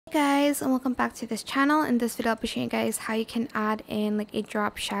Guys, and welcome back to this channel. In this video I'll be showing you guys how you can add in like a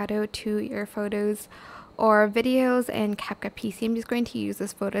drop shadow to your photos or videos in CapCut PC. I'm just going to use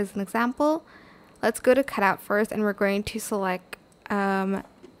this photo as an example. Let's go to cutout first, and we're going to select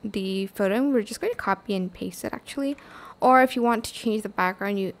the photo, and we're just going to copy and paste it actually. Or if you want to change the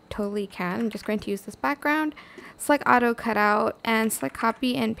background, you totally can. I'm just going to use this background, select auto cutout, and select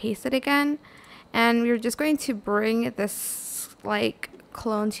copy and paste it again. And we're just going to bring this like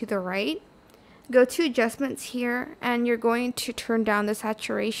clone to the right. Go to adjustments here, and you're going to turn down the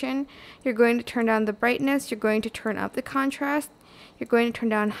saturation, you're going to turn down the brightness, you're going to turn up the contrast, you're going to turn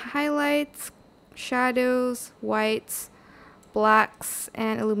down highlights, shadows, whites, blacks,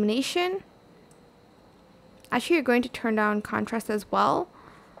 and illumination. Actually, you're going to turn down contrast as well.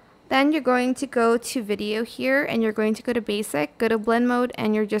 Then you're going to go to video here, and you're going to go to basic, go to blend mode,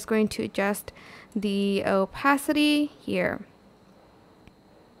 and you're just going to adjust the opacity here.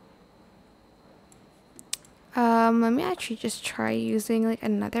 Let me actually just try using like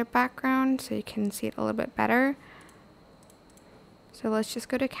another background so you can see it a little bit better. So let's just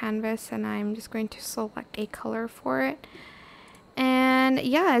go to canvas, and I'm just going to select a color for it. And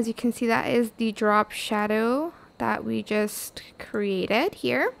yeah, as you can see, that is the drop shadow that we just created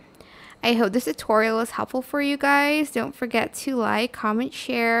here. I hope this tutorial is helpful for you guys. Don't forget to like, comment,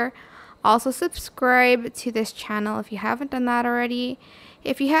 share. Also subscribe to this channel if you haven't done that already.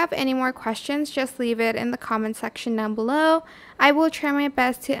 If you have any more questions, just leave it in the comment section down below. I will try my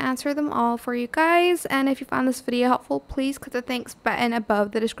best to answer them all for you guys. And if you found this video helpful, please click the thanks button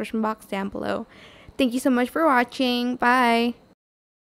above the description box down below. Thank you so much for watching. Bye.